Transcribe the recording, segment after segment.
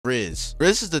Rizz.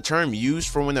 Rizz is the term used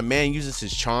for when a man uses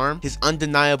his charm, his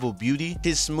undeniable beauty,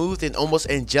 his smooth and almost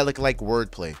angelic-like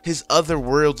wordplay, his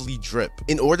otherworldly drip,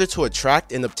 in order to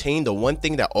attract and obtain the one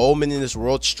thing that all men in this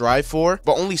world strive for,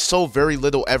 but only so very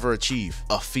little ever achieve: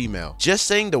 a female. Just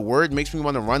saying the word makes me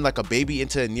want to run like a baby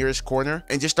into the nearest corner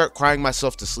and just start crying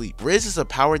myself to sleep. Rizz is a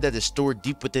power that is stored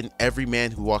deep within every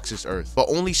man who walks this earth, but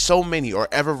only so many are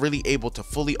ever really able to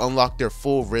fully unlock their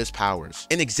full Rizz powers.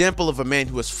 An example of a man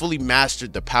who has fully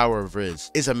mastered the power of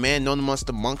Rizz is a man known amongst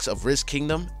the monks of Rizz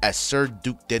Kingdom as Sir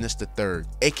Duke Dennis III,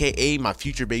 aka my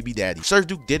future baby daddy. Sir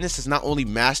Duke Dennis has not only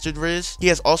mastered Rizz, he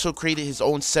has also created his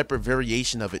own separate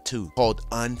variation of it too, called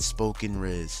Unspoken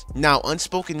Rizz. Now,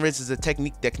 Unspoken Rizz is a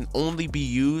technique that can only be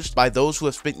used by those who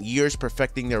have spent years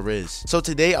perfecting their Rizz. So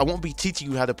today, I won't be teaching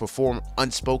you how to perform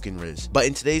Unspoken Rizz, but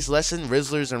in today's lesson,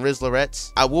 Rizzlers and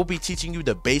Rizzlerettes, I will be teaching you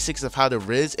the basics of how to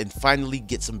Rizz and finally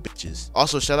get some bitches.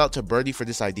 Also, shout out to Birdie for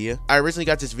this idea. I originally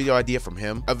got this video idea from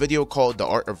him, a video called The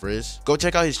Art of Rizz. Go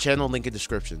check out his channel, link in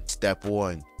description. Step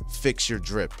 1. Fix your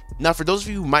drip. Now, for those of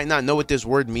you who might not know what this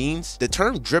word means, the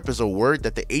term drip is a word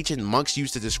that the ancient monks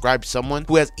used to describe someone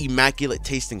who has immaculate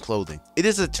taste in clothing. It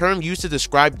is a term used to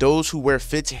describe those who wear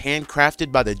fits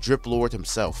handcrafted by the drip lord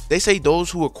himself. They say those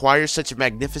who acquire such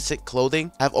magnificent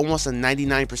clothing have almost a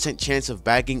 99% chance of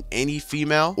bagging any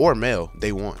female or male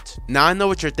they want. Now, I know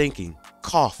what you're thinking.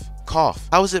 Koff,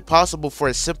 how is it possible for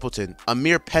a simpleton, a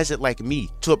mere peasant like me,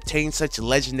 to obtain such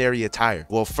legendary attire?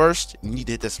 Well, first, you need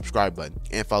to hit the subscribe button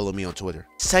and follow me on Twitter.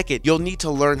 Second, you'll need to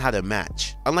learn how to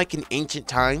match. Unlike in ancient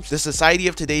times, the society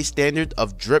of today's standard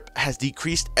of drip has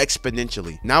decreased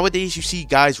exponentially. Nowadays, you see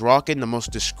guys rocking the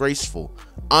most disgraceful,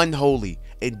 unholy,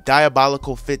 and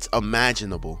diabolical fits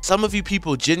imaginable. Some of you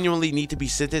people genuinely need to be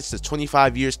sentenced to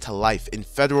 25 years to life in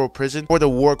federal prison for the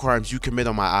war crimes you commit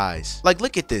on my eyes. Like,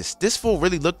 look at this. This fool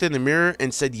really looked in the mirror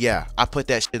and said, yeah, I put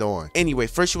that shit on. Anyway,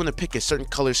 first you want to pick a certain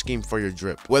color scheme for your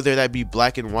drip, whether that be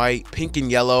black and white, pink and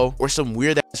yellow, or some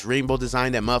weird ass rainbow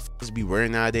design that motherfuckers be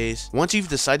wearing nowadays. Once you've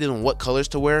decided on what colors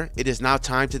to wear, it is now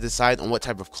time to decide on what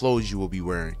type of clothes you will be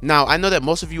wearing. Now, I know that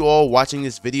most of you all watching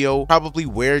this video probably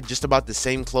wear just about the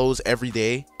same clothes every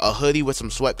day. A hoodie with some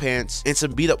sweatpants and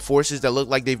some beat up forces that look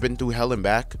like they've been through hell and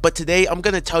back. But today I'm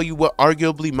gonna tell you what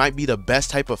arguably might be the best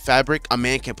type of fabric a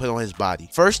man can put on his body.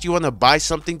 First, you want to buy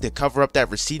something to cover up that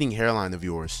receding hairline of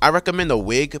yours. I recommend a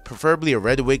wig, preferably a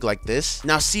red wig like this.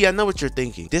 Now see, I know what you're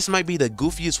thinking. This might be the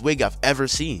goofiest wig I've ever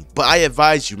seen. But I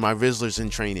advise you, my Rizzlers in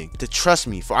training, to trust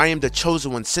me, for I am the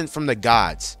chosen one sent from the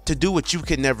gods to do what you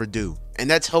could never do, and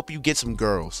that's help you get some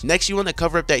girls. Next, you want to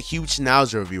cover up that huge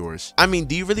schnauzer of yours. I mean,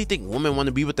 do you really think women want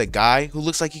to be with a guy who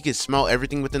looks like he can smell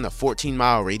everything within a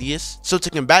 14-mile radius? So to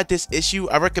combat this issue,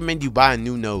 I recommend you buy a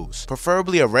new nose,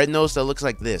 preferably a red nose that looks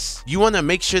like this. You want to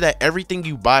make sure that everything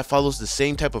you buy follows the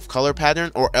same type of color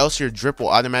pattern, or else your drip will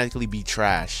automatically be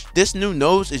trash. This new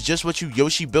nose is just what you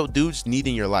Yoshi built dudes need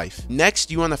in your life.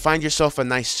 Next, you want to find yourself a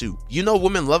nice suit. You know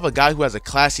women love a guy who has a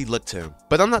classy look to him,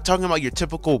 but I'm not talking about your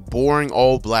typical boring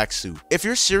all black suit. If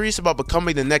you're serious about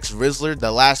becoming the next Rizzler,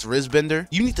 the last Rizzbender,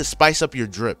 you need to spice up your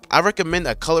drip. I recommend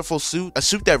a colorful suit, a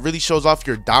suit that really shows off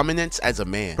your dominance as a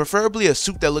man. Preferably a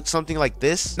suit that looks something like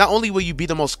this. Not only will you be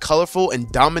the most colorful and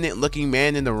dominant looking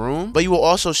man in the room, but you will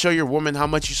also show your woman how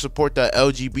much you support the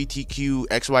LGBTQ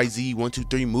XYZ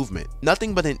 123 movement.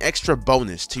 Nothing but an extra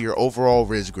bonus to your overall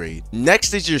Rizz grade.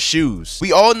 Next is your shoes.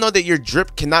 We all know that your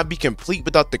drip cannot be complete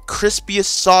without the crispiest,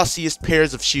 sauciest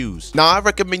pairs of shoes. Now, I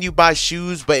recommend you buy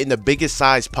shoes, but in the biggest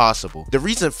size possible. The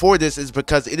reason for this is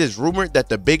because it is rumored that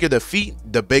the bigger the feet,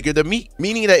 the bigger the meat.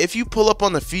 Meaning that if you pull up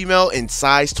on a female in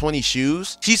size 20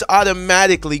 shoes, she's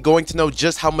automatically going to know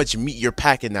just how much meat you're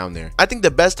packing down there. I think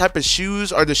the best type of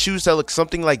shoes are the shoes that look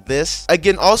something like this.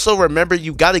 Again, also remember,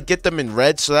 you got to get them in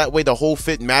red so that way the whole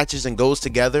fit matches and goes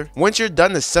together. Once you're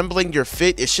done assembling your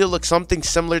fit, it should look something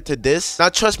similar to this. Now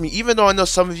trust me, even though I know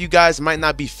some of you guys might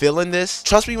not be feeling this,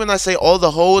 trust me when I say all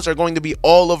the hoes are going to be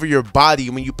all over your body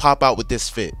when you pop out with this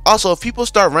fit. Also, if people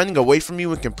start running away from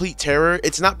you in complete terror,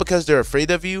 it's not because they're afraid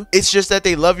of you, it's just that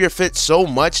they love your fit so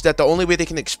much that the only way they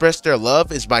can express their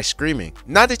love is by screaming.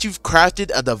 Now that you've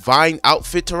crafted a divine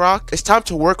outfit to rock, it's time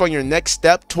to work on your next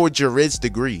step towards your Rizz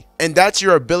degree, and that's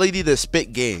your ability to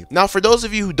spit game. Now, for those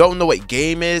of you who don't know what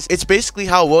game is, it's basically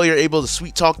how well you're able to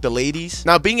sweet talk the ladies.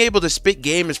 Now, being able to spit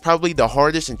game is probably the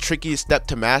hardest and trickiest step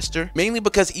to master, mainly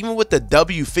because even with the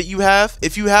W fit you have,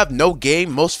 if you have no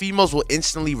game, most females will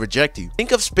instantly reject you.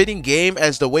 Think of spitting game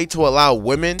as the way to allow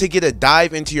women to get a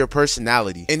dive into your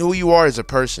personality and who you are as a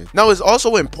person. Now, it's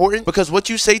also important because what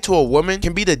you say to a woman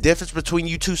can be the difference between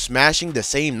you two smashing the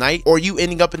same night or you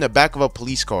ending up in the back of a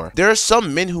police car. There are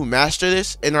some men who master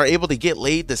this and are able to get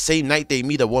laid the same night they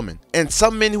meet a woman, and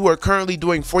some men who are currently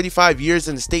doing 45 years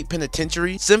in the state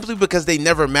penitentiary simply because they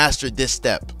never mastered this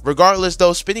step. Regardless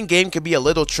though, spitting game can be a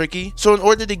little tricky, so in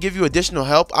order to give you additional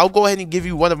help, I'll go ahead and give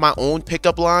you one of my own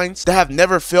pickup lines that have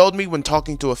never failed me when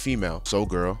talking to a female. So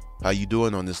girl, how you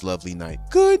doing on this lovely night?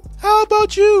 Good. How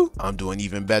about you? I'm doing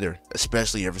even better,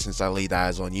 especially ever since I laid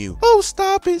eyes on you. Oh,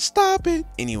 stop it, stop it.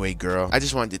 Anyway, girl, I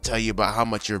just wanted to tell you about how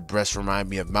much your breasts remind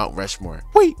me of Mount Rushmore.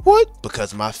 Wait, what?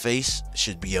 Because my face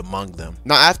should be among them.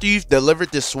 Now, after you've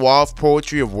delivered this suave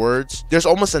poetry of words, there's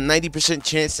almost a 90%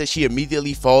 chance that she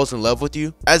immediately falls in love with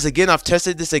you. As again, I've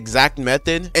tested this exact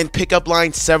method and pickup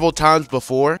lines several times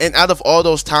before, and out of all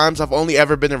those times, I've only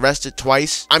ever been arrested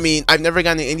twice. I mean, I've never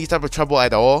gotten in any type of trouble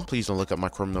at all. Please don't look up my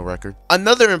criminal record.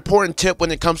 Another important tip when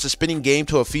it comes to spitting game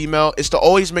to a female is to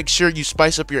always make sure you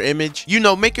spice up your image. You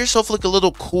know, make yourself look a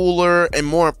little cooler and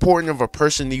more important of a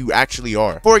person than you actually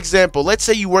are. For example, let's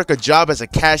say you work a job as a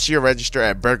cashier register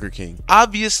at Burger King.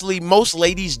 Obviously, most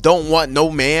ladies don't want no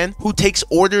man who takes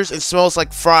orders and smells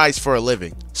like fries for a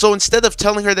living. So instead of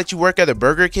telling her that you work at a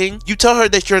Burger King, you tell her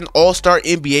that you're an all-star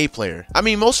NBA player. I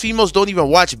mean, most females don't even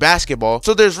watch basketball,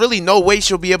 so there's really no way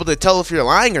she'll be able to tell if you're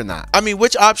lying or not. I mean,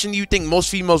 which option do you think most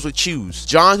females would choose?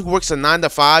 John, who works a 9 to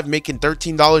 5 making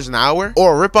 $13 an hour,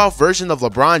 or a rip-off version of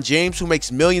LeBron James who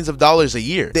makes millions of dollars a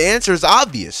year? The answer is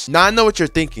obvious. Now I know what you're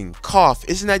thinking. Koff,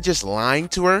 isn't that just lying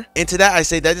to her? And to that I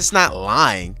say that it's not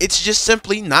lying. It's just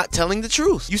simply not telling the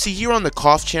truth. You see, here on the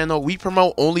Koff channel, we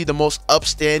promote only the most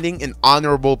upstanding and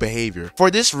honorable behavior. For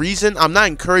this reason, I'm not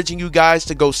encouraging you guys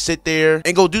to go sit there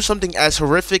and go do something as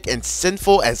horrific and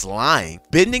sinful as lying.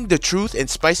 Bending the truth and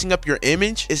spicing up your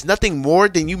image is nothing more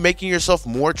than you making yourself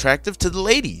more attractive to the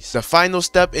ladies. The final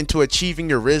step into achieving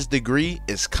your Rizz degree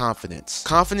is confidence.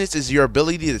 Confidence is your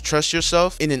ability to trust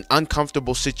yourself in an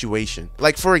uncomfortable situation.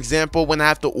 Like for example, when I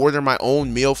have to order my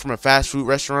own meal from a fast food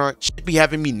restaurant, shit be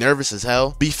having me nervous as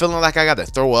hell, be feeling like I gotta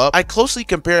throw up. I closely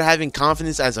compare having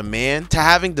confidence as a man to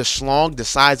having the schlong the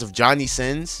size of Johnny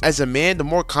Sins. As a man, the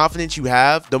more confidence you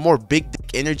have, the more big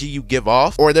dick energy you give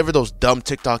off, or whatever those dumb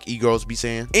TikTok e-girls be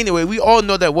saying. Anyway, we all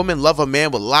know that women love a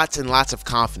man with lots and lots of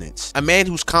confidence. A man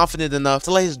who's confident enough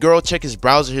to let his girl check his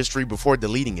browser history before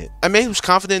deleting it. A man who's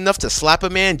confident enough to slap a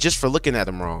man just for looking at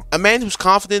him wrong. A man who's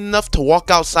confident enough to walk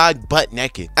outside butt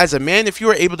naked. As a man, if you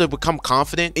are able to become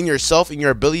confident in yourself and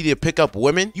your ability to pick up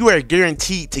women, you are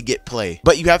guaranteed to get play.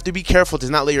 But you have to be careful to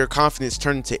not let your confidence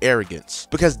turn into arrogance,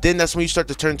 because then that's when you start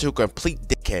to turn into a complete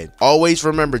dickhead. Always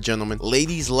remember, gentlemen,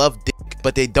 ladies love dick,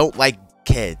 but they don't like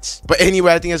kids. But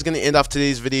anyway, I think that's going to end off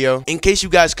today's video. In case you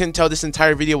guys couldn't tell, this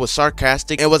entire video was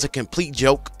sarcastic. It was a complete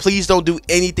joke. Please don't do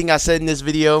anything I said in this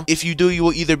video. If you do, you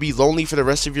will either be lonely for the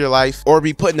rest of your life or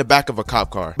be put in the back of a cop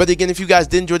car. But again, if you guys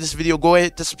did enjoy this video, go ahead,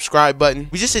 hit the subscribe button.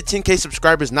 We just hit 10K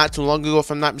subscribers not too long ago,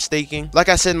 if I'm not mistaken. Like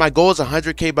I said, my goal is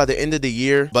 100K by the end of the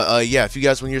year. But yeah, if you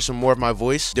guys want to hear some more of my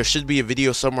voice, there should be a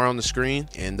video somewhere on the screen.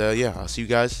 And yeah, I'll see you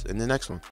guys in the next one.